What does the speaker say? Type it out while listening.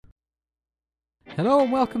Hello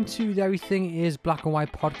and welcome to the Everything is Black and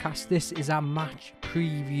White podcast. This is our match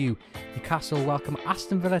preview. Newcastle welcome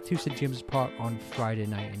Aston Villa to St James's Park on Friday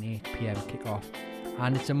night, an 8 PM kick-off.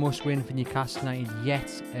 And it's a must-win for Newcastle United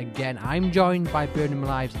yet again. I'm joined by Burnham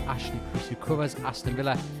Live's Ashley Priest, who covers Aston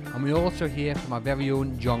Villa. And we also hear from our very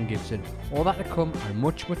own John Gibson. All that to come and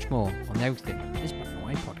much, much more on the Everything is Black and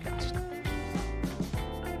White podcast.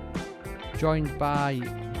 Joined by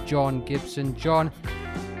John Gibson. John,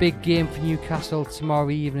 big game for Newcastle tomorrow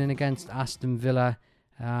evening against Aston Villa,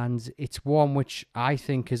 and it's one which I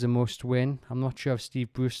think is a must-win. I'm not sure if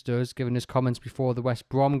Steve Bruce does, given his comments before the West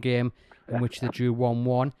Brom game, in which they drew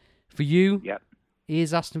 1-1. For you,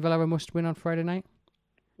 is Aston Villa a must-win on Friday night?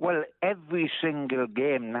 Well, every single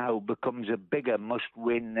game now becomes a bigger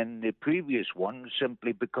must-win than the previous one,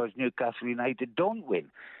 simply because Newcastle United don't win.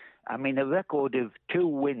 I mean, a record of 2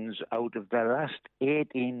 wins out of their last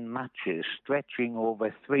 18 matches, stretching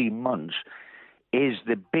over 3 months, is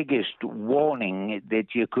the biggest warning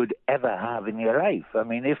that you could ever have in your life. I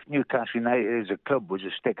mean, if Newcastle United as a club was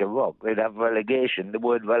a stick of rock, they'd have relegation, the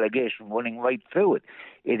word relegation running right through it.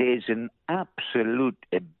 It is an absolute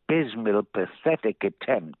abysmal, pathetic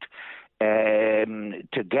attempt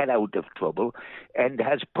to get out of trouble, and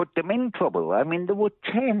has put them in trouble. I mean, they were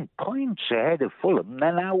 10 points ahead of Fulham.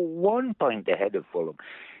 They're now 1 point ahead of Fulham.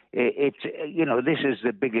 This is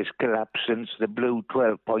the biggest collapse since the Blue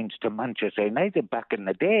 12 points to Manchester United back in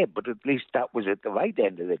the day, but at least that was at the right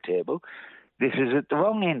end of the table. This is at the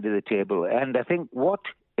wrong end of the table. And I think what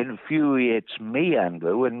infuriates me,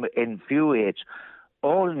 Andrew, and infuriates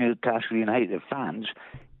all Newcastle United fans,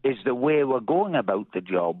 is the way we're going about the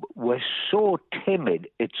job. We're so timid,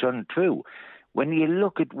 it's untrue. When you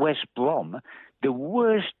look at West Brom, the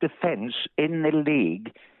worst defence in the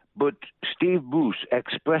league, but Steve Bruce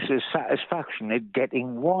expresses satisfaction at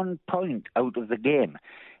getting 1 point out of the game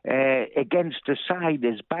against a side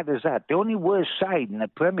as bad as that. The only worst side in the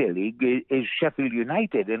Premier League is Sheffield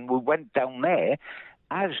United, and we went down there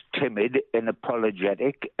as timid and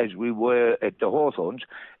apologetic as we were at the Hawthorns,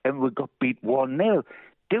 and we got beat 1-0.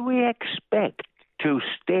 Do we expect to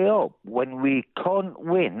stay up when we can't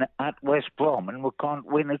win at West Brom and we can't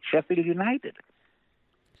win at Sheffield United?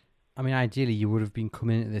 I mean, ideally, you would have been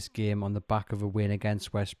coming into this game on the back of a win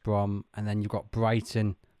against West Brom, and then you've got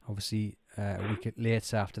Brighton, obviously, a week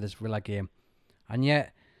later after this Villa game. And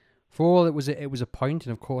yet, for all it was a point,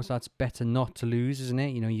 and of course, that's better not to lose, isn't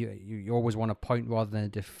it? You know, you always want a point rather than a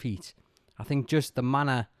defeat. I think just the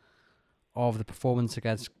manner of the performance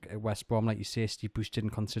against West Brom, like you say, Steve Bruce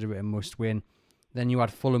didn't consider it a must-win. Then you had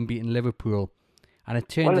Fulham beating Liverpool, and it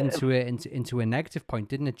turned into a negative point,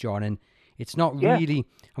 didn't it, John? And it's not really...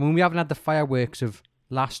 I mean, we haven't had the fireworks of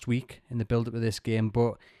last week in the build-up of this game,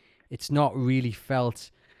 but it's not really felt,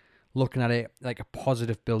 looking at it, like a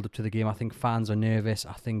positive build-up to the game. I think fans are nervous.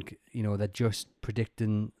 I think, they're just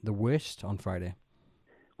predicting the worst on Friday.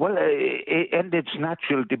 Well, and it's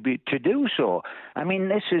natural to do so. I mean,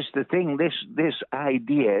 this is the thing, this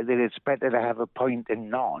idea that it's better to have a point than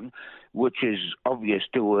none, which is obvious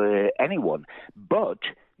to anyone. But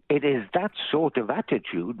it is that sort of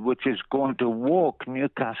attitude which is going to walk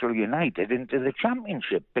Newcastle United into the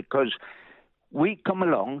Championship, because we come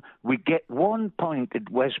along, we get 1 point at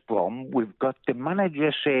West Brom. We've got the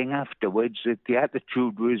manager saying afterwards that the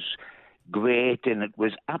attitude was great and it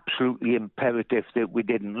was absolutely imperative that we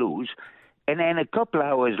didn't lose. And then a couple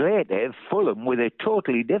hours later, Fulham, with a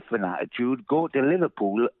totally different attitude, go to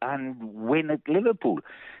Liverpool and win at Liverpool.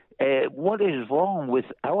 What is wrong with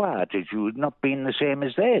our attitude not being the same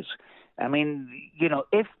as theirs? I mean,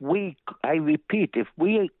 if we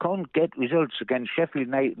can't get results against Sheffield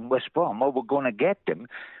United and West Brom, or we're going to get them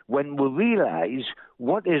when we realise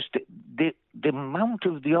what is the amount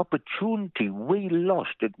of the opportunity we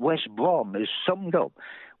lost at West Brom is summed up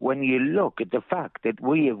when you look at the fact that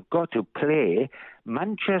we have got to play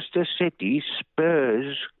Manchester City,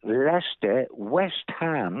 Spurs, Leicester, West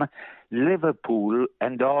Ham, Liverpool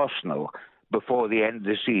and Arsenal before the end of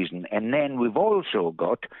the season. And then we've also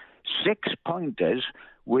got 6-pointers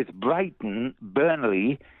with Brighton,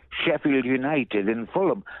 Burnley, Sheffield United and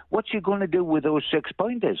Fulham. What's you going to do with those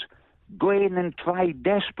 6-pointers? Go in and try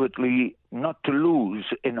desperately not to lose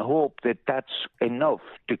in hope that that's enough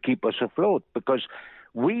to keep us afloat, because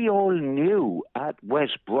we all knew at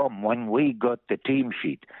West Brom when we got the team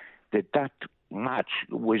sheet that match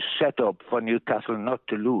was set up for Newcastle not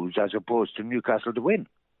to lose as opposed to Newcastle to win.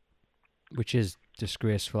 Which is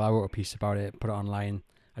disgraceful. I wrote a piece about it, put it online.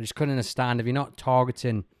 I just couldn't understand, if you're not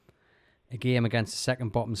targeting a game against the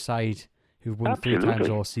second bottom side who've won 3 times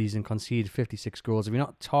all season, conceded 56 goals, if you're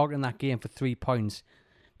not targeting that game for 3 points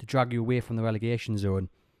to drag you away from the relegation zone,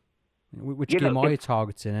 Which game are you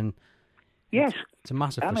targeting? And yes, it's a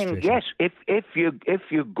massive I frustration. mean, yes. If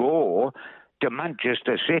you go to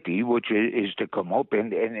Manchester City, which is to come up,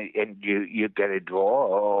 and you get a draw,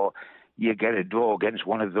 or you get a draw against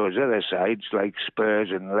one of those other sides like Spurs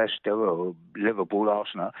and Leicester or Liverpool,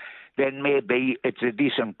 Arsenal, then maybe it's a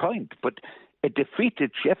decent point. But it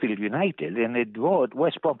defeated Sheffield United and a draw at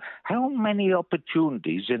West Brom. How many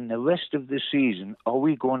opportunities in the rest of the season are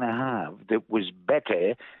we going to have that was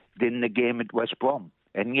better than the game at West Brom?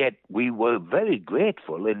 And yet we were very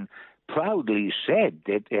grateful and proudly said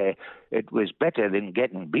that it was better than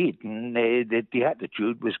getting beaten, that the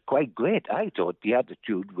attitude was quite great. I thought the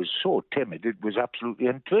attitude was so timid, it was absolutely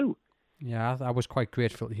untrue. Yeah, I was quite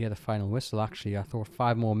grateful to hear the final whistle, actually. I thought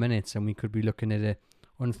 5 more minutes and we could be looking at an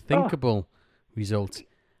unthinkable result.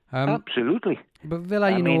 Absolutely. But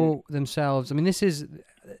Villa, know, themselves, I mean, this is,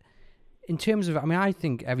 in terms of, I mean, I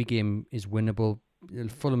think every game is winnable.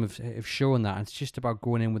 Fulham have shown that. It's just about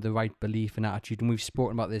going in with the right belief and attitude. And we've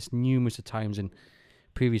spoken about this numerous of times in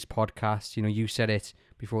previous podcasts. You know, you said it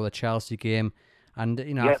before the Chelsea game. And,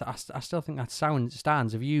 you know, yep. I still think that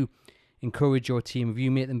stands. If you encourage your team, if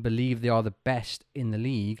you make them believe they are the best in the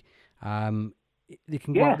league, they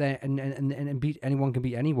can go out there and beat anyone, can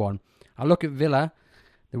beat anyone. I look at Villa.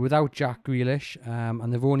 They're without Jack Grealish,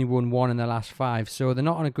 and they've only won 1 in their last 5. So they're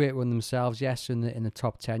not on a great run themselves. Yes, in the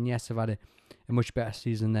top 10. Yes, they've had a much better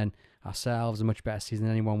season than ourselves, a much better season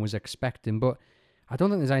than anyone was expecting. But I don't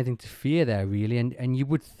think there's anything to fear there, really. And you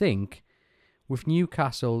would think, with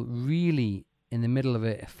Newcastle really in the middle of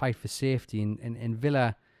a fight for safety, and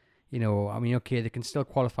Villa, you know, I mean, okay, they can still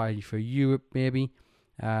qualify for Europe, maybe.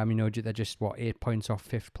 You know, they're just, 8 points off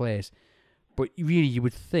 5th place. But really, you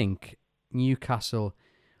would think Newcastle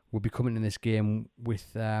would be coming in this game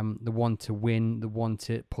with the one to win, the one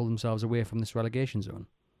to pull themselves away from this relegation zone.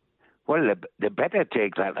 Well, they better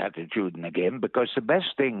take that attitude in the game, because the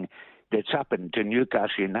best thing that's happened to Newcastle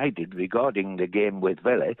United regarding the game with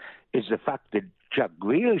Villa is the fact that Jack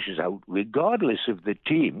Grealish is out, regardless of the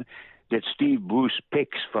team that Steve Bruce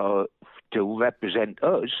picks to represent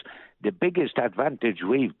us. The biggest advantage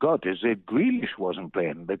we've got is that Grealish isn't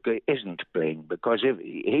playing, because if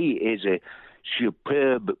he is a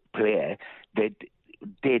superb player that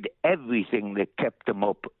did everything that kept them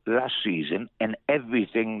up last season and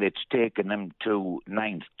everything that's taken them to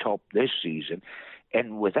 9th top this season.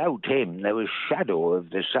 And without him, there was shadow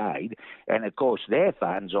of the side. And, of course, their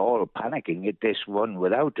fans are all panicking at this run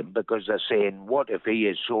without him, because they're saying, what if he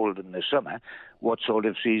is sold in the summer? What sort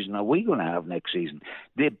of season are we going to have next season?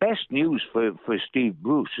 The best news for Steve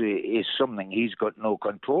Bruce is something he's got no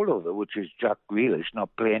control over, which is Jack Grealish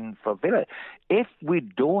not playing for Villa. If we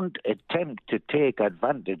don't attempt to take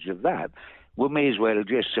advantage of that, we may as well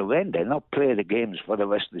just surrender, not play the games for the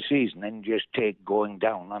rest of the season, and just take going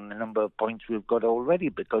down on the number of points we've got already,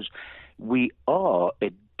 because we are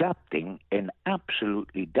adapting an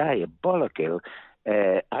absolutely diabolical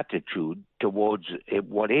attitude towards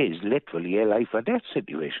what is literally a life or death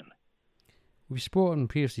situation. We've spoken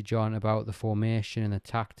previously, John, about the formation and the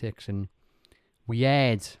tactics, and we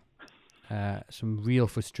had some real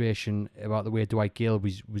frustration about the way Dwight Gale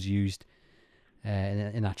was used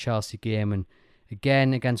in that Chelsea game. And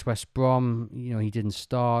again, against West Brom, you know, he didn't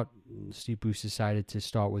start. Steve Bruce decided to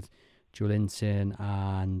start with Joelinton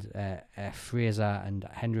and Fraser, and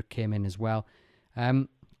Hendrick came in as well. And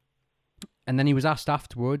then he was asked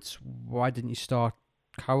afterwards, why didn't you start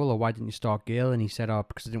Carroll, or why didn't you start Gale? And he said,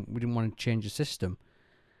 because we didn't want to change the system.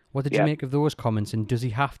 What did you make of those comments? And does he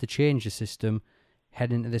have to change the system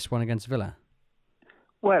heading into this one against Villa?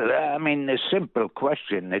 Well, I mean, the simple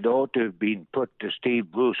question that ought to have been put to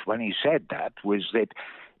Steve Bruce when he said that was that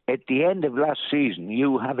at the end of last season,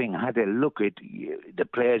 you having had a look at the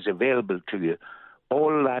players available to you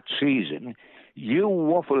all that season, you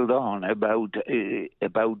waffled on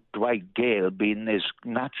about Dwight Gale being this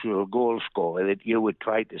natural goal scorer that you would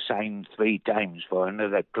try to sign 3 times for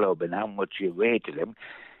another club, and how much you rated him,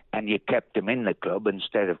 and you kept him in the club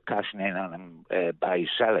instead of cashing in on him by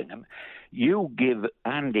selling him. You give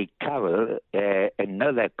Andy Carroll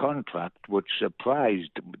another contract, which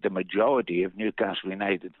surprised the majority of Newcastle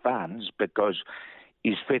United fans, because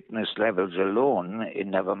his fitness levels alone,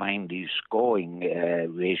 never mind his scoring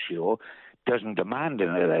ratio, doesn't demand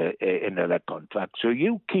another contract. So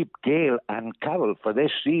you keep Gale and Carroll for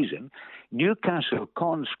this season. Newcastle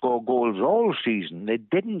can't score goals all season. They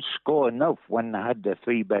didn't score enough when they had the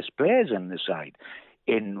 3 best players on the side,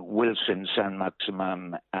 in Wilson,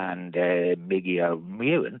 Saint-Maximin and Miggy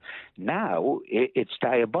Almiron. Now it's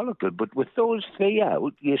diabolical. But with those 3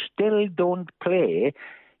 out, you still don't play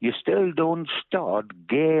you still don't start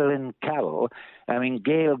Gale and Carroll. I mean,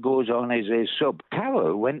 Gale goes on as a sub.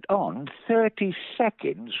 Carroll went on 30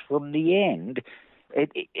 seconds from the end at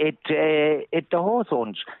the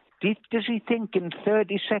Hawthorns. Does he think in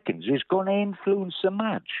 30 seconds is going to influence the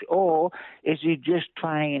match? Or is he just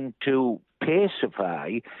trying to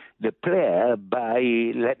pacify the player by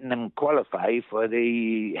letting him qualify for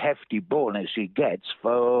the hefty bonus he gets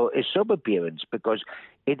for a sub-appearance? Because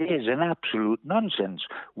it is an absolute nonsense.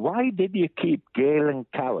 Why did you keep Gale and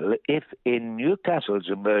Carroll if in Newcastle's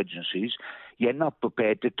emergencies you're not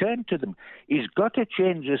prepared to turn to them? He's got to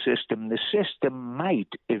change the system. The system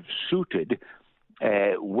might have suited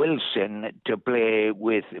Wilson to play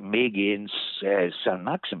with Maggie and San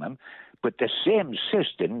Maximum, but the same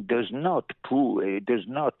system does not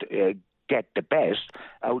get the best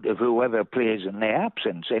out of whoever plays in their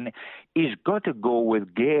absence. And he's got to go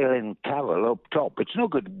with Gale and Carroll up top. It's no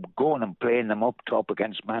good going and playing them up top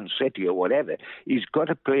against Man City or whatever. He's got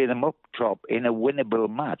to play them up top in a winnable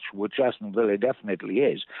match, which Aston Villa definitely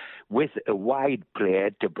is, with a wide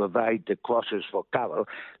player to provide the crosses for Carroll.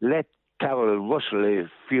 Let Carroll rustle a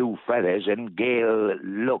few feathers and Gale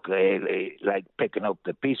look like picking up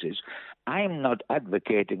the pieces. I'm not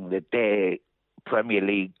advocating that they're Premier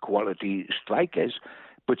League quality strikers,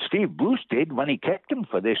 but Steve Bruce did when he kept them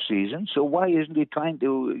for this season, so why isn't he trying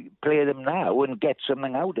to play them now and get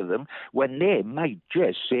something out of them when they might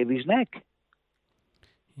just save his neck?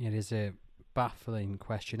 Yeah, it is a baffling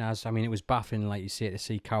question. It was baffling, like you say, to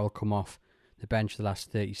see Carroll come off the bench for the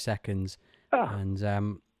last 30 seconds.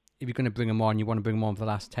 And if you're going to bring him on, you want to bring him on for the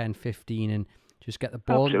last 10, 15 and just get the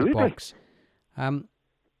ball in the box.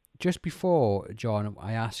 Just before, John,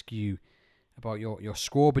 I ask you about your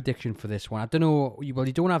score prediction for this one. I don't know, well,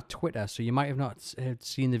 you don't have Twitter, so you might have not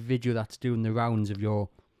seen the video that's doing the rounds of your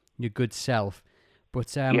good self.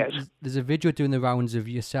 But yes. There's a video doing the rounds of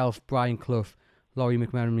yourself, Brian Clough, Laurie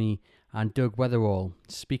McMenemy and Doug Weatherall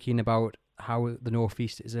speaking about how the North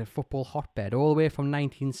East is a football hotbed all the way from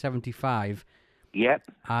 1975. Yep.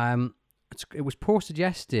 It was posted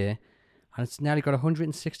yesterday, and it's nearly got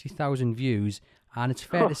 160,000 views. And it's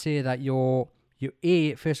fair to say that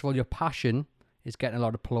first of all, your passion is getting a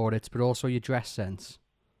lot of plaudits, but also your dress sense.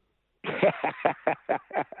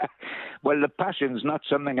 Well, the passion's not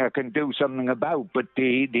something I can do something about, but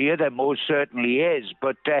the other most certainly is.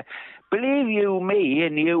 But believe you me,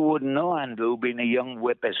 and you wouldn't know Andrew being a young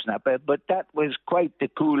whippersnapper, but that was quite the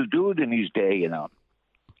cool dude in his day, you know.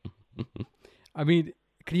 I mean,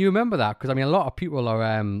 can you remember that? Because, a lot of people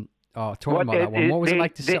are talking about that one. What was it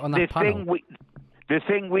like to sit on that panel? The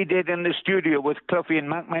thing we did in the studio with Cloughie and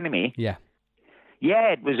McMenemy. Yeah.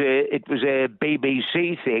 Yeah, it was a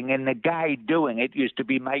BBC thing, and the guy doing it used to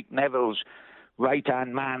be Mike Neville's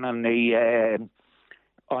right-hand man on the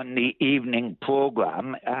evening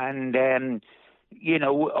program, and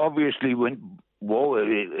obviously when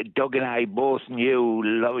Doug and I both knew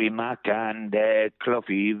Laurie Mack and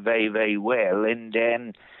Cloughie very, very well, and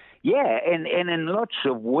in lots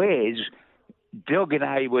of ways, Doug and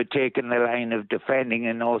I were taking the line of defending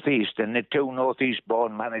the Northeast, and the two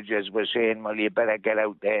Northeast-born managers were saying, well, you better get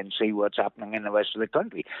out there and see what's happening in the rest of the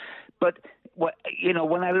country. But,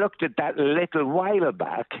 when I looked at that a little while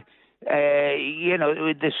back,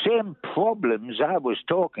 the same problems I was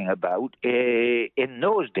talking about in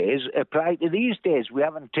those days apply to these days. We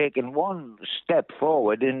haven't taken one step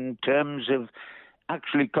forward in terms of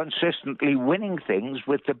actually consistently winning things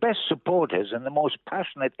with the best supporters in the most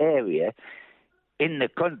passionate area in the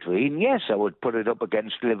country. And yes, I would put it up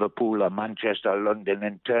against Liverpool or Manchester or London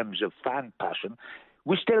in terms of fan passion.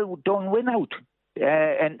 We still don't win out.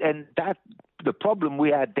 And that the problem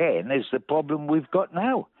we had then is the problem we've got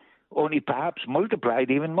now, only perhaps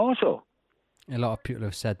multiplied even more so. A lot of people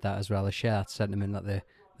have said that as well. They share that sentiment that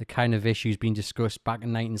the kind of issues being discussed back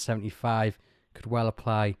in 1975 could well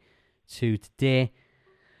apply to today.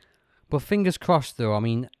 But fingers crossed, though.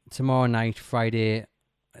 Tomorrow night, Friday,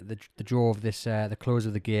 the draw of this, the close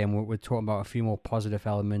of the game, we're talking about a few more positive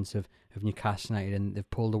elements of Newcastle United, and they've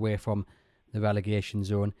pulled away from the relegation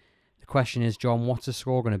zone. The question is, John, what's the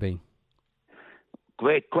score going to be?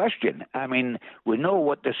 Great question. We know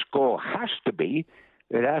what the score has to be.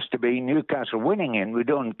 It has to be Newcastle winning, and we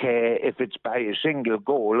don't care if it's by a single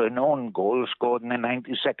goal, an own goal scored in the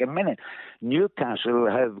 92nd minute. Newcastle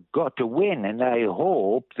have got to win, and I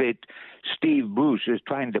hope that Steve Bruce is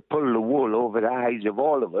trying to pull the wool over the eyes of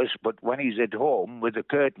all of us, but when he's at home with the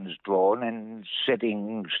curtains drawn and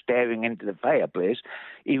sitting, staring into the fireplace,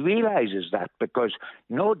 he realises that, because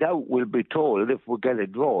no doubt we'll be told if we get a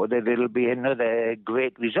draw that it'll be another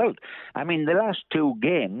great result. The last two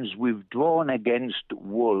games we've drawn against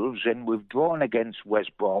Wolves and we've drawn against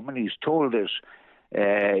West Brom, and he's told us,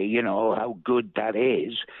 how good that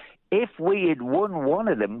is. If we had won one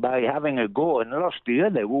of them by having a go and lost the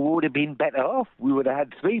other, we would have been better off. We would have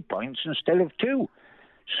had 3 points instead of 2.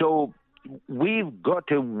 So we've got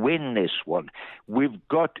to win this one. We've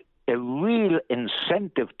got a real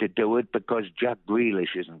incentive to do it because Jack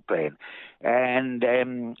Grealish isn't playing. And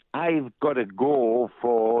I've got to go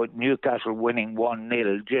for Newcastle winning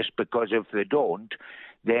 1-0 just because if they don't,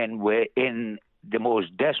 then we're in the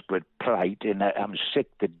most desperate plight, and I'm sick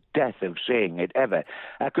to death of saying it ever.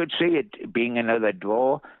 I could see it being another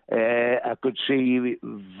draw. I could see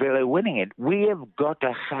Villa winning it. We have got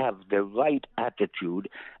to have the right attitude,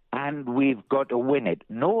 and we've got to win it.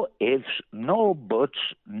 No ifs, no buts,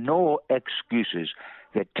 no excuses.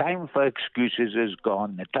 The time for excuses is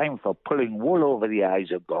gone. The time for pulling wool over the eyes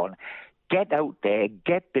is gone. Get out there,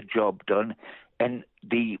 get the job done, and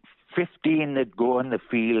the 15 that go on the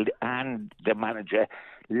field and the manager,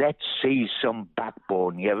 let's see some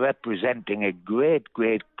backbone. You're representing a great,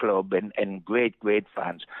 great club and great, great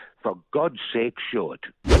fans. For God's sake, show it.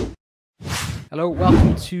 Hello,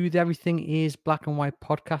 welcome to the Everything is Black and White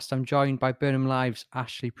podcast. I'm joined by Burnham Live's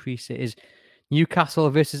Ashley Priest. It is Newcastle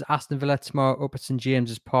versus Aston Villa tomorrow up at St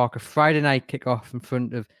James's Park. A Friday night kickoff in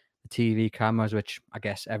front of the TV cameras, which I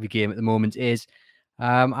guess every game at the moment is.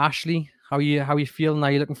 Ashley, how are you feeling?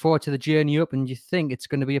 Are you looking forward to the journey up, and do you think it's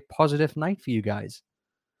going to be a positive night for you guys?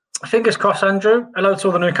 Fingers crossed, Andrew. Hello to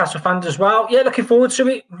all the Newcastle fans as well. Yeah, looking forward to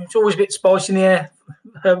it. It's always a bit spicy in the air,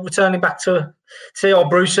 returning back to see old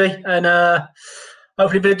Brucey, and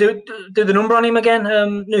hopefully do the number on him again.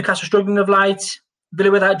 Newcastle struggling of late. Villa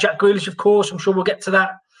without Jack Grealish, of course. I'm sure we'll get to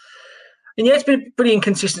that. And yeah, it's been a pretty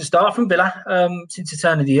inconsistent start from Villa since the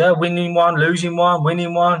turn of the year. Winning one, losing one,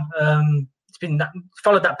 winning one.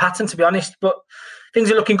 Followed that pattern, to be honest, but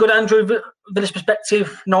things are looking good, Andrew. Villa's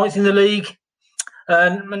perspective, 9th in the league,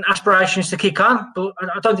 and aspirations to kick on. But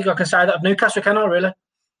I don't think I can say that of Newcastle, can I, really?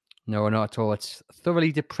 No, not at all. It's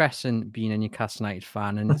thoroughly depressing being a Newcastle United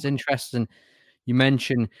fan, and it's interesting you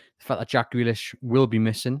mentioned the fact that Jack Grealish will be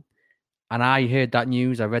missing. And I heard that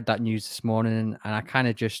news, I read that news this morning, and I kind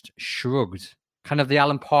of just shrugged. Kind of the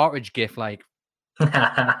Alan Partridge gif, like.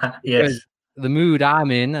 Yes. The mood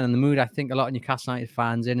I'm in, and the mood I think a lot of Newcastle United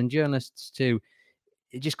fans in, and journalists too,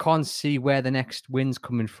 you just can't see where the next win's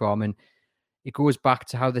coming from. And it goes back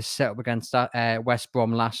to how they set up against West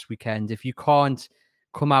Brom last weekend. If you can't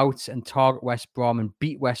come out and target West Brom and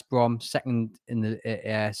beat West Brom second in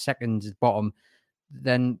the second bottom,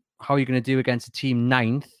 then how are you going to do against a team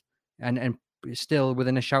 9th and still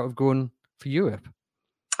within a shout of going for Europe?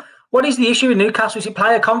 What is the issue with Newcastle? Is it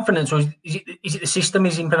player confidence, or is it the system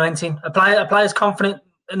he's implementing? A player's confident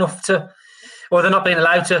enough to, or they're not being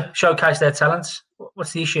allowed to showcase their talents?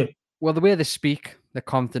 What's the issue? Well, the way they speak, they're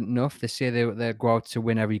confident enough. They say they go out to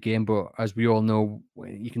win every game, but as we all know,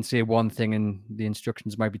 you can say one thing and the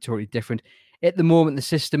instructions might be totally different. At the moment, the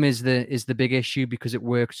system is the big issue because it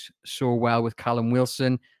works so well with Callum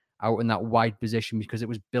Wilson out in that wide position because it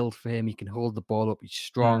was built for him. He can hold the ball up. He's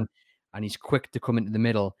strong and he's quick to come into the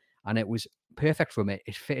middle. And it was perfect for him.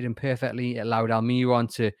 It fitted him perfectly. It allowed Almiron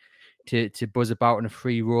to buzz about in a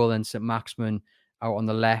free roll and St Maximin out on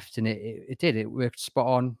the left. And it did. It worked spot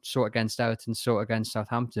on, sort against Everton, sort against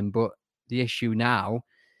Southampton. But the issue now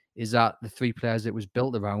is that the 3 players it was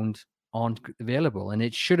built around aren't available. And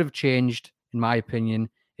it should have changed, in my opinion,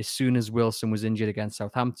 as soon as Wilson was injured against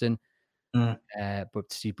Southampton.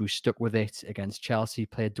 But Steve Bruce stuck with it against Chelsea,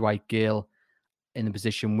 played Dwight Gale in the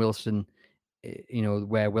position Wilson,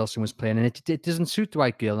 where Wilson was playing, and it doesn't suit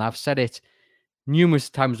Dwight Gale. And I've said it numerous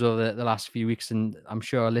times over the last few weeks, and I'm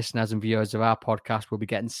sure our listeners and viewers of our podcast will be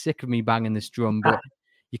getting sick of me banging this drum, but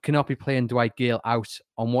you cannot be playing Dwight Gale out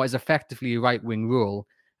on what is effectively a right-wing role.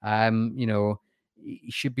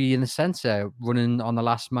 He should be in the centre, running on the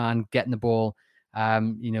last man, getting the ball,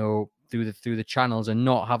 through the channels and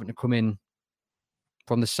not having to come in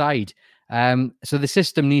from the side. So the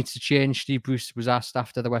system needs to change. Steve Bruce was asked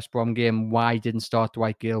after the West Brom game why didn't start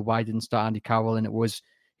Dwight Gale, why didn't start Andy Carroll, and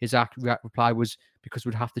his reply was because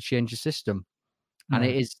we'd have to change the system. And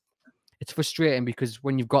it's frustrating because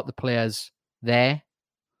when you've got the players there,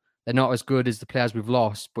 they're not as good as the players we've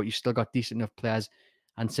lost, but you've still got decent enough players,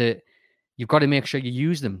 and you've got to make sure you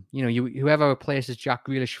use them. Whoever replaces Jack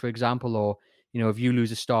Grealish, for example, or if you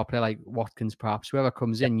lose a star player like Watkins, perhaps whoever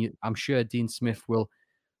comes in, I'm sure Dean Smith will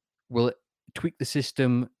tweak the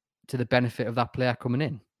system to the benefit of that player coming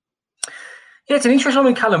in. Yeah, it's an interesting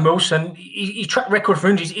one with Callum Wilson. His track record for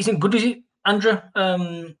injuries isn't good, is it, Andrew?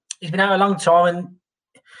 He's been out a long time, and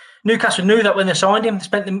Newcastle knew that when they signed him.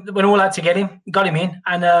 They went all out to get him, got him in,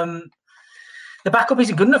 and the backup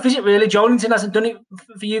isn't good enough, is it really? Joelinton hasn't done it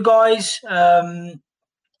for you guys.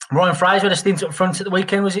 Ryan Fraser had a stint up front at the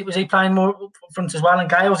weekend. Was he playing more up front as well? And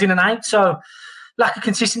Gale's in and out. So lack of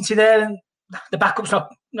consistency there. And the backup's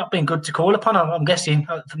not been good to call upon, I'm guessing,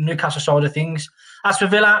 from Newcastle side of things. As for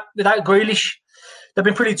Villa, without Grealish, they've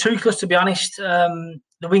been pretty toothless, to be honest. The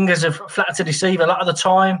wingers have flattered to deceive a lot of the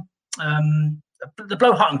time. They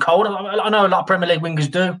blow hot and cold. I know a lot of Premier League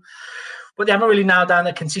wingers do, but they haven't really nailed down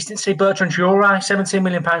their consistency. Bertrand Traore, £17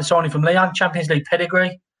 million signing from Lyon, Champions League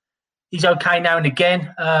pedigree. He's okay now and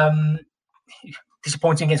again.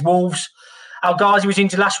 Disappointing against Wolves. El Ghazi was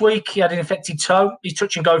injured last week. He had an infected toe. He's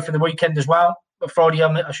touch and go for the weekend as well. But Friday,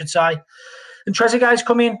 I should say. And Trezeguet's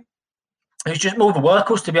come in. He's just more of a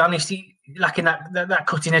workhorse, to be honest. He lacking that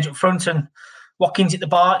cutting edge up front. And Watkins at the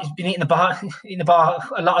bar. He's been eating the bar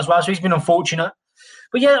a lot as well. So he's been unfortunate.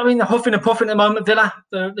 But yeah, I mean, they're huffing and puffing at the moment, Villa.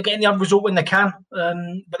 They're getting the odd result when they can.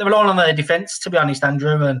 But they're relying on their defence, to be honest,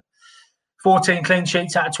 Andrew. And 14 clean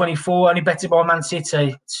sheets out of 24, only betted by Man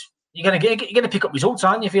City. You're going to pick up results,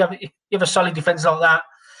 aren't you, if you have a solid defence like that?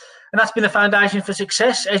 And that's been the foundation for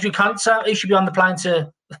success. Ezri Konsa, he should be on the plane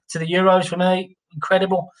to the Euros for me.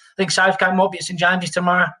 Incredible. I think Southgate might be at St James's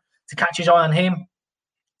tomorrow to catch his eye on him.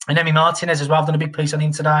 And Emi Martinez as well. I've done a big piece on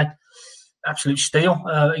him today. Absolute steal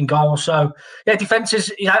in goal. So, yeah, defence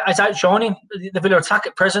is outshining the Villa attack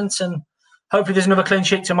at present. And hopefully there's another clean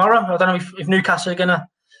sheet tomorrow. I don't know if Newcastle are going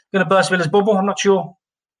to burst Villa's bubble. I'm not sure.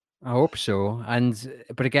 I hope so.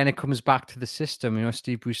 But again, it comes back to the system. You know,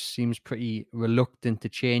 Steve Bruce seems pretty reluctant to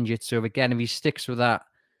change it. So again, if he sticks with that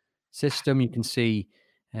system, you can see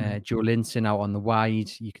Joelinton out on the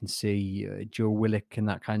wide. You can see Joe Willock in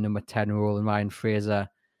that kind of number 10 role, and Ryan Fraser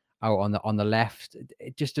out on the left.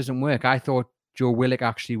 It just doesn't work. I thought Joe Willock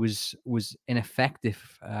actually was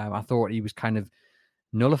ineffective. I thought he was kind of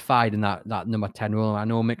nullified in that number 10 role. I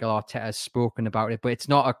know Mikel Arteta has spoken about it, but it's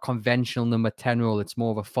not a conventional number 10 role. It's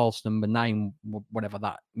more of a false number 9, whatever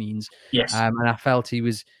that means. Yes. And I felt he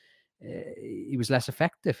was less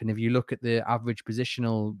effective. And if you look at the average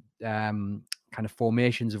positional kind of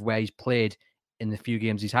formations of where he's played in the few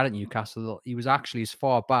games he's had at Newcastle, he was actually as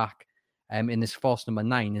far back in this false number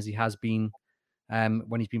 9 as he has been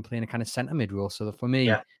when he's been playing a kind of centre mid role. So for me,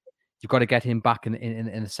 you've got to get him back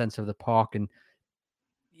in the centre of the park. And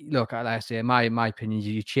look, like I say, my opinion,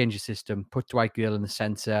 you change the system, put Dwight Gale in the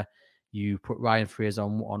centre, you put Ryan Fraser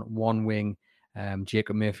on one wing,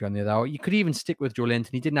 Jacob Murphy on the other. You could even stick with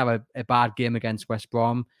Joelinton. He didn't have a bad game against West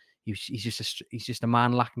Brom. He's just a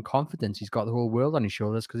man lacking confidence. He's got the whole world on his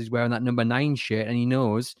shoulders because he's wearing that number 9 shirt, and he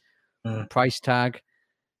knows the price tag.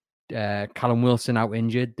 Callum Wilson out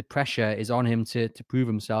injured. The pressure is on him to prove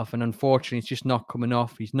himself, and unfortunately, it's just not coming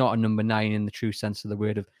off. He's not a number 9 in the true sense of the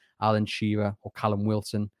word of Alan Shearer or Callum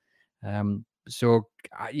Wilson. So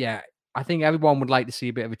I think everyone would like to see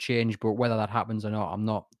a bit of a change, but whether that happens or not, I'm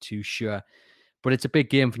not too sure. But it's a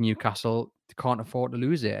big game for Newcastle. They can't afford to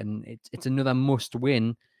lose it, and it's another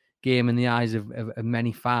must-win game in the eyes of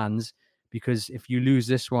many fans, because if you lose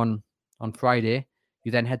this one on Friday,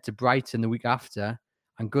 you then head to Brighton the week after,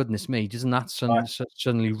 and goodness me, doesn't that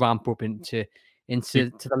suddenly ramp up into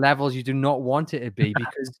the levels you do not want it to be?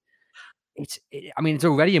 Because it's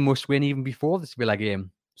already a must-win even before this Villa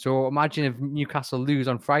game. So imagine if Newcastle lose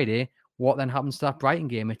on Friday, what then happens to that Brighton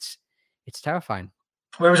game? It's terrifying.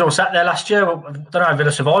 We was all sat there last year. I don't know how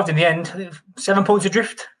Villa survived in the end. 7 points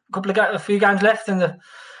adrift, a few games left, and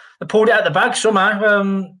they pulled it out of the bag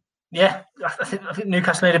somehow. I think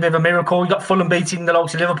Newcastle made a bit of a miracle. You got Fulham beating the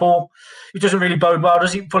likes of Liverpool. It doesn't really bode well,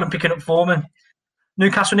 does it? Fulham picking up form, and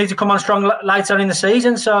Newcastle need to come on strong later in the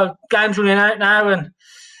season. So games running out now, and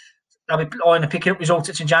I'll be eyeing to picking up results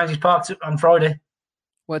at St James's Park on Friday.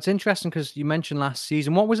 Well, it's interesting because you mentioned last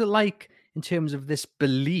season. What was it like in terms of this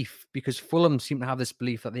belief? Because Fulham seem to have this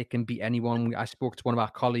belief that they can beat anyone. I spoke to one of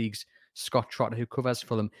our colleagues, Scott Trotter, who covers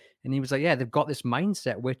Fulham, and he was like, yeah, they've got this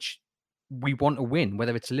mindset which we want to win,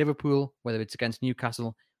 whether it's Liverpool, whether it's against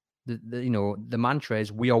Newcastle. The mantra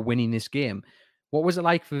is we are winning this game. What was it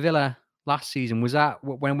like for Villa last season? Was that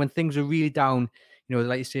when things were really down,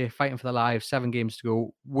 like you say, fighting for their lives, 7 games to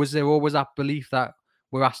go? Was there always that belief that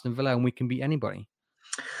we're Aston Villa and we can beat anybody?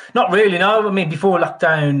 Not really, no. I mean, before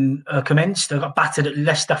lockdown commenced, they got battered at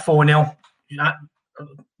Leicester 4-0.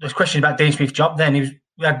 There's questions about Dean Smith's job then.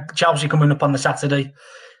 We had Chelsea coming up on the Saturday,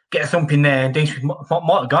 get a thump in there, and Dean Smith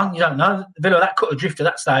might have gone. You don't know. Villa that cut adrift at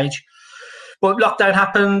that stage. But lockdown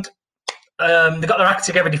happened. They got their act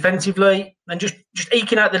together defensively and just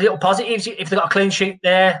eking out the little positives. If they got a clean sheet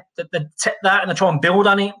there, they take that and they try and build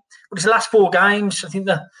on it. But it's the last 4 games. I think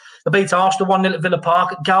they beat Arsenal 1-0 at Villa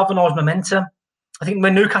Park, galvanised momentum. I think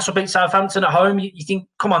when Newcastle beat Southampton at home, you think,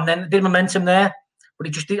 come on, then a bit of momentum there, but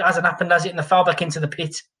it hasn't happened, has it? And they fell back into the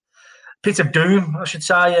pit of doom, I should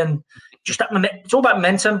say, and just that it's all about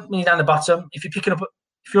momentum when you're down the bottom. If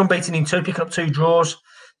you're unbeaten in 2, picking up 2 draws,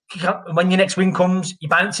 when your next win comes, you're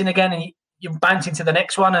bouncing again, and you're bouncing to the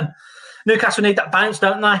next one. And Newcastle need that bounce,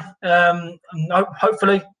 don't they? And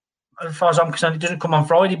hopefully, as far as I'm concerned, it doesn't come on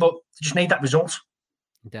Friday, but they just need that result.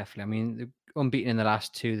 Definitely. I mean, they're unbeaten in the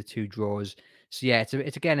last 2, the 2 draws. So yeah,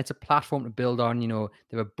 it's a platform to build on. You know,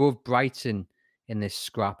 they're above Brighton in this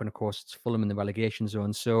scrap, and of course, it's Fulham in the relegation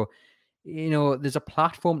zone. So, you know, there's a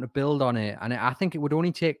platform to build on it, and I think it would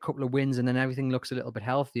only take a couple of wins, and then everything looks a little bit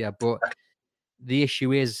healthier. But the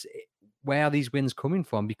issue is, where are these wins coming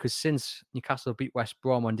from? Because since Newcastle beat West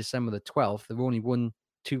Brom on December the 12th, they've only won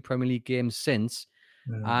 2 Premier League games since,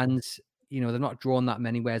 and you know, they've not drawn that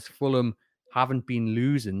many. Whereas Fulham haven't been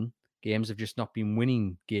losing games, have just not been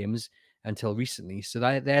winning games until recently. So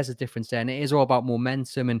there's a difference there, and it is all about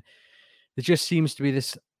momentum. And there just seems to be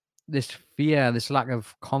this fear, this lack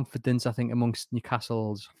of confidence, I think, amongst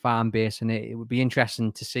Newcastle's fan base, and it would be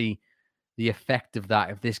interesting to see the effect of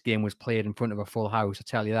that if this game was played in front of a full house. I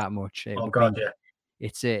tell you that much. It'd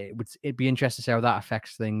be interesting to see how that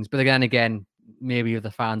affects things. But again, maybe if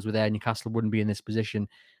the fans were there, Newcastle wouldn't be in this position.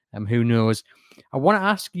 Who knows? I want to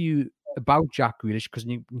ask you about Jack Grealish, because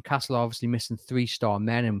Newcastle are obviously missing 3-star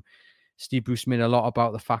men, and Steve Bruce made a lot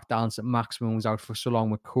about the fact that Allan Saint-Maximin was out for so long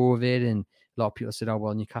with COVID, and a lot of people said, "Oh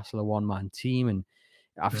well, Newcastle are a one-man team," and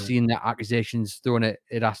I've seen the accusations thrown at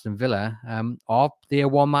Aston Villa. Are they a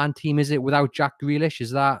one-man team? Is it without Jack Grealish?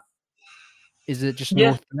 Is it just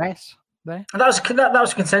no threat there? That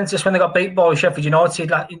was consensus when they got beat by Sheffield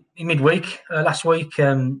United in midweek last week.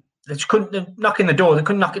 They just couldn't knock in the door. They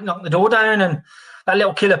couldn't knock the door down, and that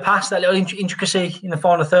little killer pass, that little intricacy in the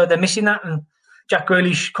final third, they're missing that. And Jack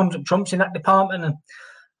Grealish comes up trumps in that department. And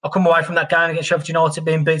I come away from that game against Sheffield United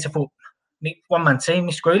being beat. I thought, one-man team,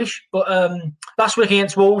 Mr. Grealish. But last week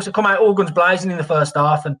against Wolves, they come out all guns blazing in the first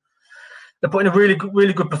half, and they're putting a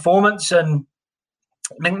really good performance, and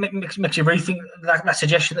makes you rethink that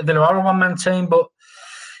suggestion that Villa are a one-man team. But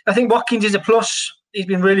I think Watkins is a plus. He's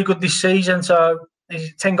been really good this season, so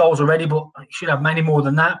he's 10 goals already, but he should have many more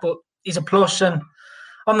than that. But he's a plus. And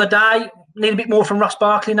on the day, need a bit more from Ross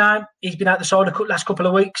Barkley now. He's been out the side the last couple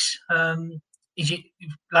of weeks. He's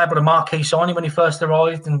labelled a marquee signing when he first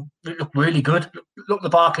arrived, and looked really good. Looked the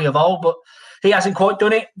Barkley of old, but he hasn't quite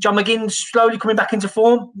done it. John McGinn's slowly coming back into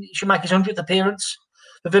form. He should make his 100th appearance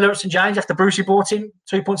for Villa at St James after Brucey bought him,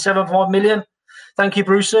 2.75 million. Thank you,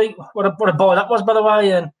 Brucey. What a buy that was, by the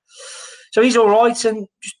way. And so he's all right. And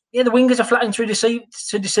the wingers are flattening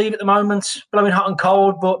to deceive at the moment, blowing hot and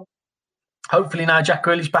cold. But hopefully now Jack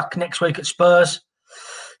Grealish back next week at Spurs.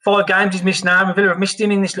 5 games he's missed now, and Villa have missed him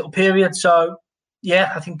in this little period. So,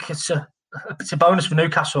 yeah, I think it's a bonus for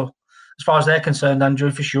Newcastle as far as they're concerned, Andrew,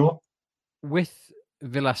 for sure. With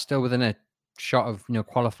Villa still within a shot of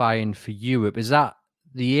qualifying for Europe, is that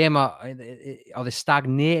the aim? Are they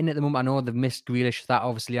stagnating at the moment? I know they've missed Grealish, that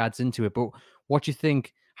obviously adds into it. But what do you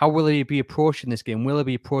think? How will they be approaching this game? Will they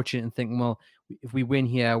be approaching it and thinking, well, if we win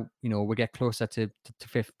here, we'll get closer to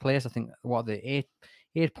 5th place? I think, what are they,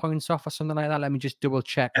 8 points off or something like that? Let me just double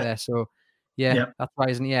check there. So, that's right,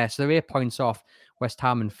 isn't it? Yeah, so they're 8 points off West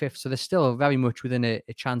Ham in 5th. So they're still very much within a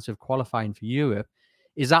chance of qualifying for Europe.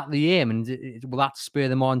 Is that the aim? And will that spur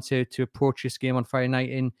them on to approach this game on Friday night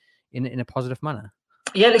in a positive manner?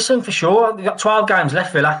 Yeah, listen, for sure. They've got 12 games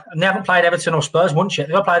left, Villa, and they haven't played Everton or Spurs once yet.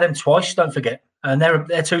 They've got to play them twice, don't forget. And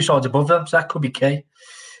they're 2 sides above them, so that could be key.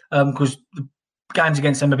 Because the games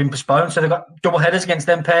against them have been postponed, so they've got double headers against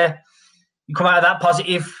them pair. You come out of that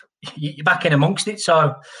positive, you're back in amongst it.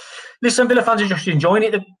 So, listen, Villa fans are just enjoying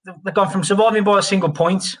it. They've gone from surviving by a single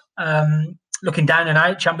point, looking down and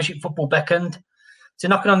out, Championship football beckoned, to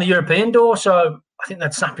knocking on the European door. So I think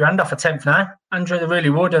they'd snap your hand off a 10th now, Andrew. They really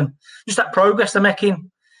would. And just that progress they're making,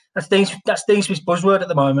 that's Dean Smith's buzzword at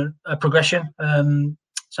the moment, progression.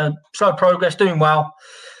 So slow progress, doing well.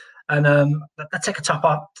 And they take a top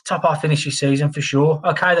half finish this season for sure.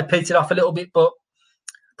 Okay, they petered off a little bit, but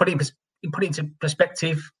put it into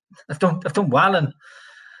perspective, they've done well, and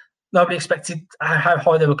nobody expected how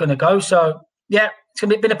high they were going to go. So yeah, it's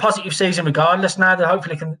been a positive season regardless. Now that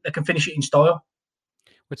hopefully they can finish it in style.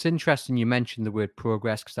 What's interesting, you mentioned the word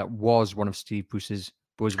progress, because that was one of Steve Bruce's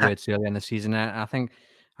buzzwords earlier in the season. And I think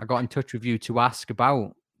I got in touch with you to ask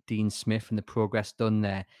about Dean Smith and the progress done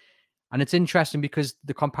there. And it's interesting because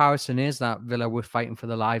the comparison is that Villa were fighting for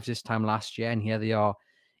their lives this time last year, and here they are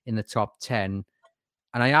in the top 10.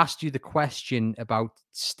 And I asked you the question about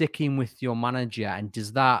sticking with your manager, and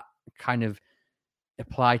does that kind of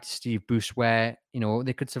apply to Steve Bruce, where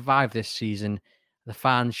they could survive this season. The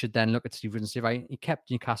fans should then look at Steve Bruce and say, right, he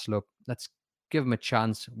kept Newcastle up. Let's give him a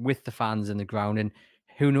chance with the fans in the ground. And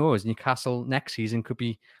who knows, Newcastle next season could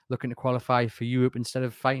be looking to qualify for Europe instead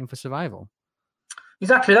of fighting for survival.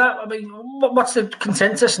 Exactly that. I mean, what's the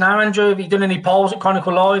consensus now, Andrew? Have you done any polls at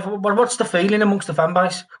Chronicle Live? What's the feeling amongst the fan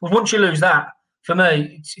base? Well, once you lose that, for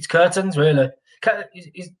me, it's curtains, really. Can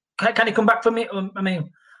he come back from it? I mean,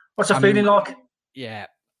 what's the feeling like? Yeah,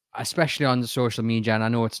 especially on the social media, and I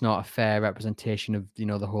know it's not a fair representation of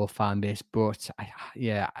the whole fan base, but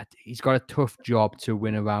he's got a tough job to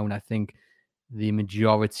win around, I think, the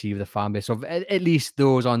majority of the fan base, of at least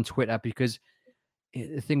those on Twitter, because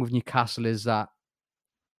the thing with Newcastle is that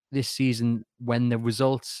this season, when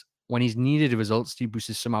he's needed a result, Steve Bruce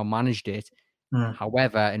has somehow managed it.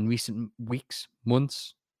 However, in recent weeks,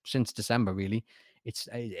 months, since December, really, it's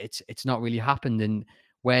not really happened. And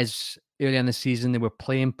whereas early in the season they were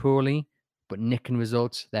playing poorly but nicking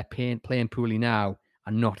results, they're playing poorly now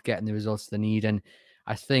and not getting the results they need. And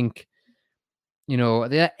I think, at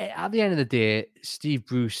the end of the day, Steve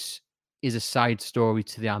Bruce is a side story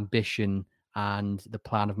to the ambition and the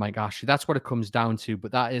plan of Mike Ashley. That's what it comes down to.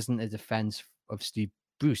 But that isn't a defense of Steve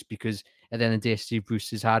Bruce, because at the end of the day, Steve Bruce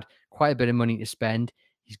has had quite a bit of money to spend.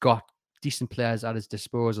 He's got decent players at his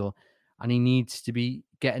disposal, and he needs to be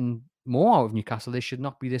getting more out of Newcastle. They should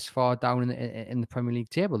not be this far down in the Premier League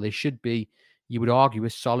table. They should be, you would argue, a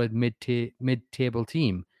solid mid-table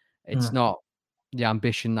team. It's not the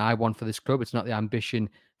ambition I want for this club. It's not the ambition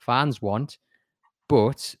fans want,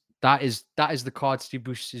 but that is the card Steve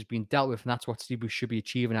Bruce has been dealt with, and that's what Steve Bruce should be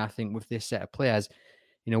achieving, I think, with this set of players.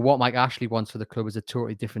 What Mike Ashley wants for the club is a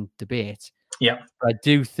totally different debate. Yeah, but I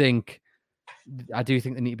do think they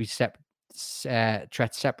need to be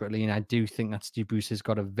treated separately, and I do think that Steve Bruce has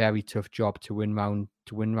got a very tough job to win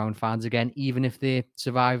round fans again, even if they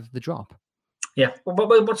survive the drop. Yeah,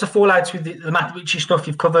 what's the fallout with the Matt Ritchie stuff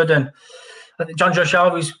you've covered? And I think John Joe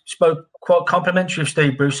Shelby spoke quite complimentary of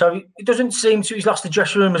Steve Bruce, so it doesn't seem to he's lost the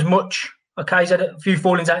dressing room as much. Okay, he's had a few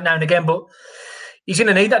fallings out now and again, but he's going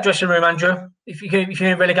to need that dressing room, Andrew. If you're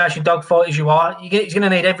in a relegation dogfight as you are, he's going to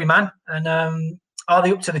need every man. And are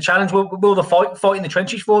they up to the challenge? Will the fight in the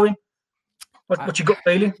trenches for him? What's your gut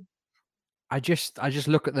feeling? I just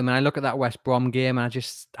look at them, and I look at that West Brom game, and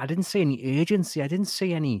I didn't see any urgency. I didn't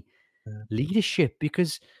see any leadership,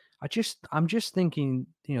 because I'm just thinking,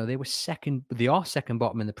 they are second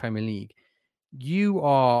bottom in the Premier League. You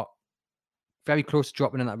are very close to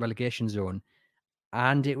dropping in that relegation zone,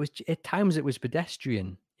 and it was at times it was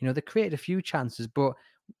pedestrian. They created a few chances, but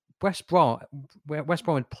West Brom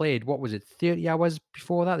had played, what was it, 30 hours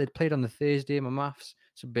before that? They'd played on the Thursday, my maths.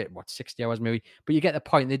 It's a bit, 60 hours maybe. But you get the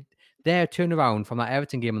point. Their turnaround from that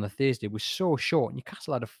Everton game on the Thursday was so short.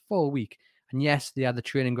 Newcastle had a full week. And yes, they had the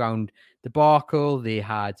training ground debacle. They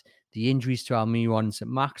had the injuries to Almiron and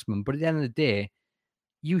St. Maximin. But at the end of the day,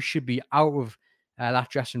 you should be out of that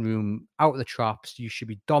dressing room, out of the traps. You should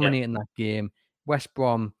be dominating that game. West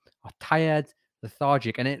Brom are tired,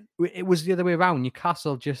 lethargic. And it was the other way around.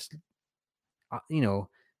 Newcastle just,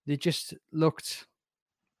 they just looked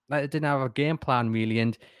like they didn't have a game plan, really.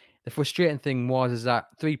 And the frustrating thing is that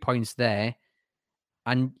 3 points there,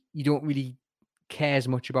 and you don't really care as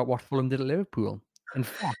much about what Fulham did at Liverpool. In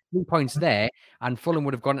fact, 3 points there, and Fulham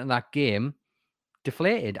would have gone into that game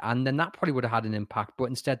deflated, and then that probably would have had an impact. But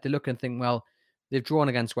instead, they look and think, well, they've drawn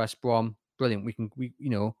against West Brom. Brilliant. We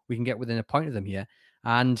can get within a point of them here.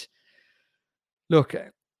 And look,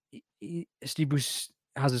 Steve Bruce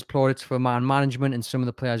has his plaudits for man management, and some of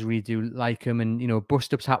the players really do like him. And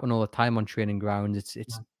bust-ups happen all the time on training grounds.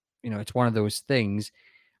 It's one of those things.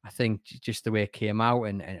 I think just the way it came out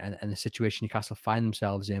and the situation Newcastle find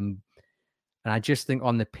themselves in, and I just think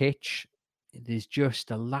on the pitch, there's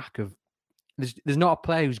just a lack of. There's not a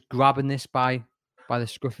player who's grabbing this by the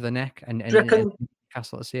scruff of the neck and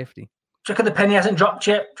Newcastle to safety. Do you reckon the penny hasn't dropped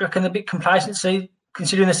yet? Do you reckon the bit complacency,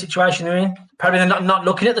 considering the situation they're in? Probably they're not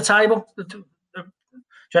looking at the table. Do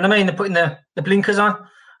you know what I mean? They're putting the blinkers on,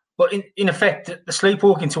 but in effect, they're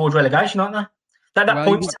sleepwalking towards relegation, aren't they? That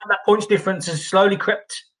points difference has slowly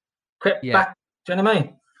crept back. Do you know what I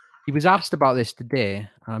mean? He was asked about this today,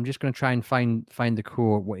 and I'm just going to try and find the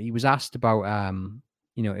quote. He was asked about,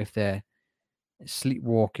 if they're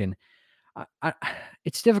sleepwalking.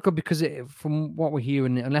 It's difficult because from what we're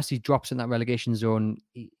hearing, unless he drops in that relegation zone,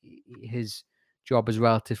 his job is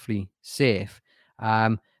relatively safe.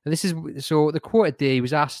 The quote today, he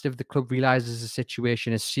was asked if the club realises the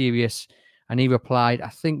situation is serious, and he replied, "I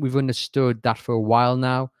think we've understood that for a while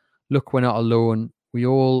now. Look, we're not alone. We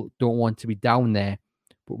all don't want to be down there,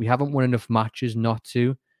 but we haven't won enough matches not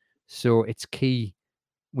to. So it's key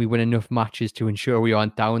we win enough matches to ensure we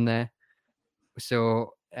aren't down there.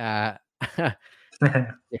 So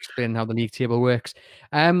explain how the league table works.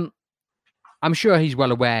 I'm sure he's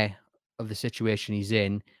well aware of the situation he's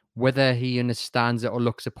in. Whether he understands it or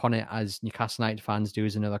looks upon it as Newcastle United fans do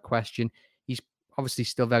is another question. He's obviously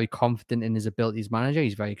still very confident in his ability as manager.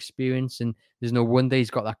 He's very experienced, and there's no wonder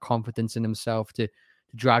he's got that confidence in himself to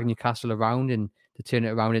drag Newcastle around and to turn it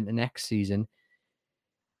around into next season.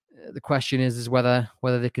 The question is whether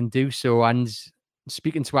they can do so. And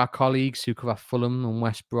speaking to our colleagues who cover Fulham and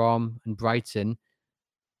West Brom and Brighton,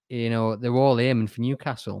 they're all aiming for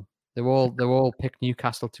Newcastle. They're all picked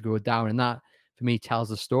Newcastle to go down, and that for me tells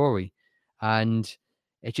the story. And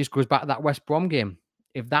it just goes back to that West Brom game.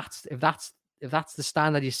 If that's the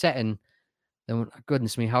standard you're setting, then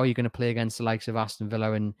goodness me, how are you going to play against the likes of Aston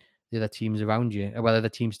Villa and the other teams around you, or whether the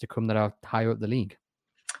teams to come that are higher up the league?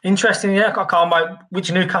 Interesting, yeah. I can't wait.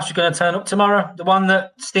 Which Newcastle are going to turn up tomorrow? The one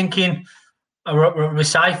that's thinking we're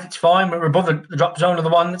safe, it's fine, we're above the drop zone, or the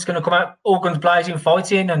one that's going to come out all guns blazing,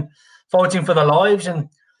 fighting for their lives. And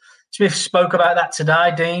Smith spoke about that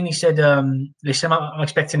today, Dean. He said, listen, I'm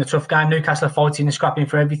expecting a tough game. Newcastle are fighting and scrapping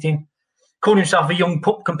for everything. Called himself a young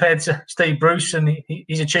pup compared to Steve Bruce and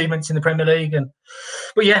his achievements in the Premier League.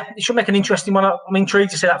 But yeah, it should make an interesting one. I'm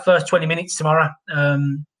intrigued to see that first 20 minutes tomorrow,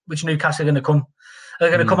 which Newcastle are going to come. Are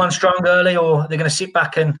they going to come on strong early, or they're going to sit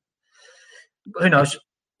back and who knows?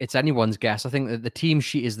 It's anyone's guess. I think that the team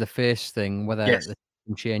sheet is the first thing, whether the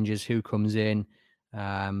team changes, who comes in.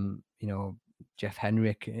 Jeff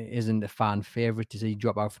Henrik isn't a fan favourite. Does he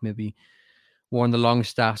drop out for maybe one of the long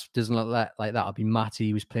staffs? Doesn't look like that'll be Matty.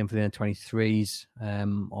 He was playing for the under-23s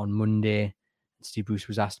on Monday. Steve Bruce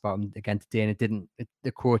was asked about him again today, and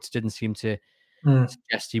the quotes didn't seem to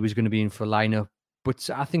suggest he was going to be in for a lineup.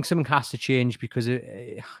 But I think something has to change because,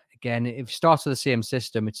 again, if it starts with the same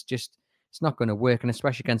system, it's not going to work, and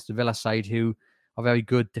especially against the Villa side, who are very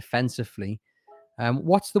good defensively.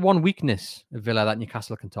 What's the one weakness of Villa that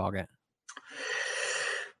Newcastle can target?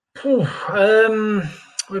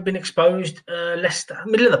 We've been exposed. Leicester,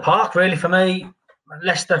 middle of the park, really, for me.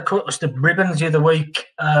 Leicester cut us the ribbons the other week.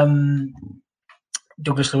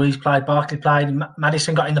 Douglas Luiz played, Barkley played,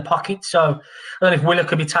 Maddison got in the pocket. So I don't know if Willer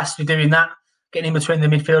could be tasked with doing that, getting in between the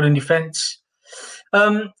midfield and defence.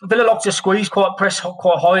 Villa like to squeeze press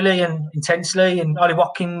quite highly and intensely. And Ollie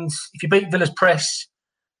Watkins, if you beat Villa's press,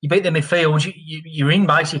 you beat their midfield, you're in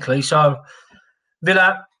basically. So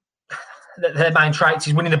Villa, their main traits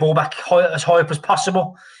is winning the ball back as high up as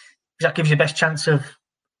possible, because that gives you the best chance of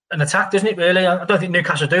an attack, doesn't it? Really, I don't think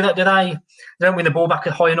Newcastle do that, do they? They don't win the ball back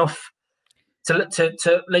high enough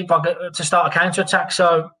to leapfrog to start a counter attack.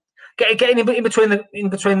 So getting in between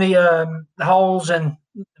the holes and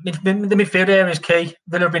the midfield area is key.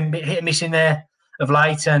 Villa have been hit and miss in there of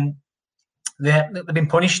late, and they've been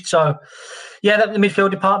punished. So yeah, the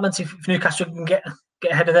midfield department, if Newcastle can get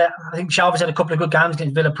ahead of that, I think Shalvey's had a couple of good games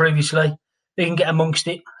against Villa previously. They can get amongst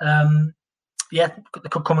it. They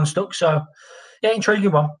could come unstuck. So yeah,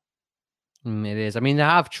 intriguing one. It is. I mean, they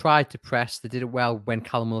have tried to press. They did it well when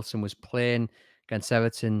Callum Wilson was playing against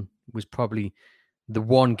Everton. Was probably the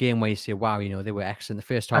one game where you say, wow, they were excellent. The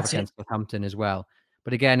first half against Southampton as well.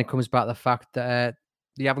 But again, it comes back to the fact that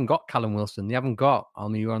they haven't got Callum Wilson. They haven't got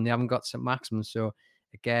Almiron. They haven't got St. Maximin. So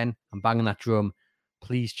again, I'm banging that drum.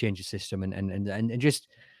 Please change the system and just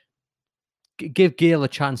give Gale a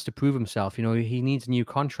chance to prove himself. He needs a new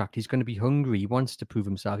contract. He's going to be hungry. He wants to prove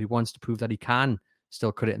himself. He wants to prove that he can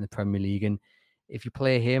still cut it in the Premier League. And if you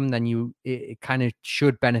play him, then it kind of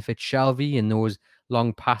should benefit Shelvey and those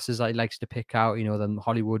long passes that he likes to pick out, the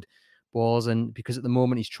Hollywood balls. And because at the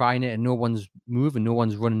moment he's trying it and no one's moving, no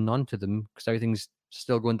one's running onto them because everything's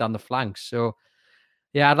still going down the flanks. So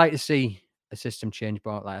yeah, I'd like to see a system change,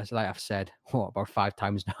 but like I've said, about 5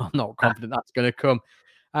 times now, I'm not confident that's going to come.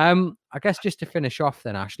 I guess just to finish off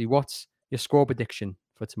then, Ashley, what's your score prediction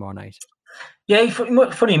for tomorrow night? Yeah,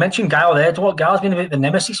 funny you mentioned Gale there. Dwight Gale's been a bit of a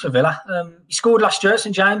nemesis for Villa. He scored last year at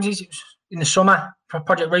St James's. It was in the summer for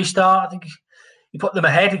Project Restart. I think he put them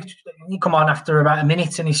ahead. He come on after about a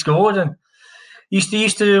minute and he scored. And he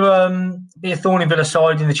used to be a thorn in Villa's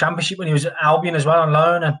side in the Championship when he was at Albion as well on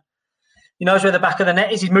loan. And he knows where the back of the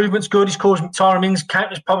net is. His movement's good. He's caused Tyrone Mings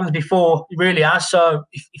countless problems before. He really has. So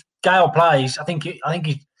if Gale plays, I think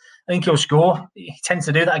he'll score. He tends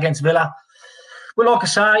to do that against Villa. But like I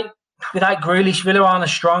say, without Grealish, Villa aren't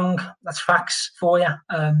as strong. That's facts for you.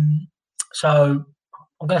 So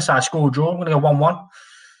I'm going to say a score draw. I'm going to go 1-1.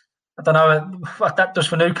 I don't know what that does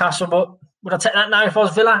for Newcastle, but would I take that now if I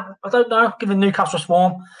was Villa? I don't know. Given Newcastle's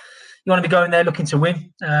form, you want to be going there looking to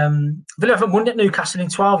win. Villa haven't won at Newcastle in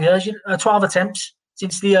 12 years, 12 attempts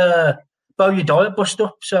since the Bowyer Dyer bust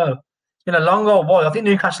up. So it's been a long old while. I think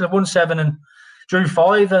Newcastle have won 7 and drew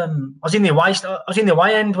 5. I was in the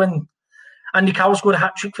away end when Andy Carroll scored a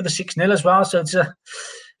hat trick for the 6-0 as well. So it's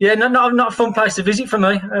not a fun place to visit for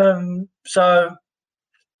me. So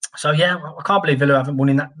yeah, I can't believe Villa haven't won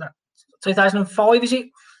in that 2005, is it?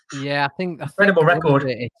 Yeah, I think incredible record.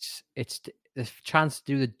 It's the chance to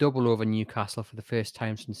do the double over Newcastle for the first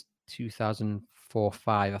time since 2004-5,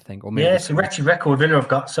 I think. Or maybe it's a wretched record Villa have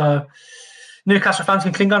got. So Newcastle fans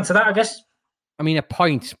can cling on to that, I guess. I mean, a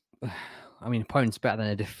point's better than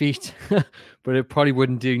a defeat, but it probably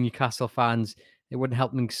wouldn't do Newcastle fans. It wouldn't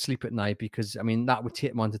help them sleep at night because, I mean, that would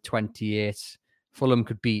take them on to 28. Fulham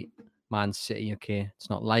could beat Man City. Okay, it's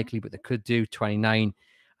not likely, but they could do 29.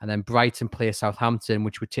 And then Brighton play Southampton,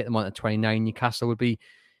 which would take them on to 29. Newcastle would be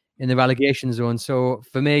in the relegation zone. So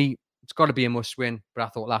for me, it's got to be a must-win. But I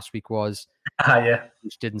thought last week was,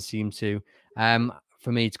 which didn't seem to.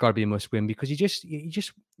 For me, it's got to be a must-win because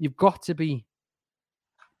you've got to be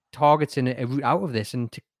targeting a route out of this,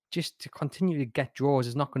 and to continue to get draws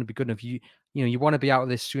is not going to be good enough. You want to be out of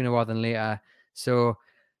this sooner rather than later. So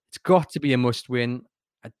it's got to be a must-win.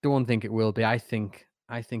 I don't think it will be. I think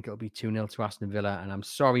it'll be 2-0 to Aston Villa, and I'm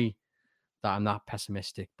sorry that I'm that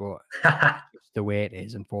pessimistic, but it's the way it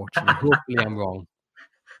is, unfortunately. Hopefully I'm wrong.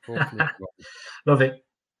 Love it.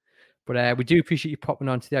 But we do appreciate you popping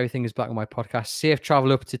on to the Everything is Black and White podcast. Safe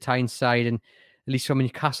travel up to Tyneside, and at least from a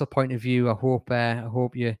Newcastle point of view, I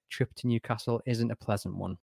hope your trip to Newcastle isn't a pleasant one.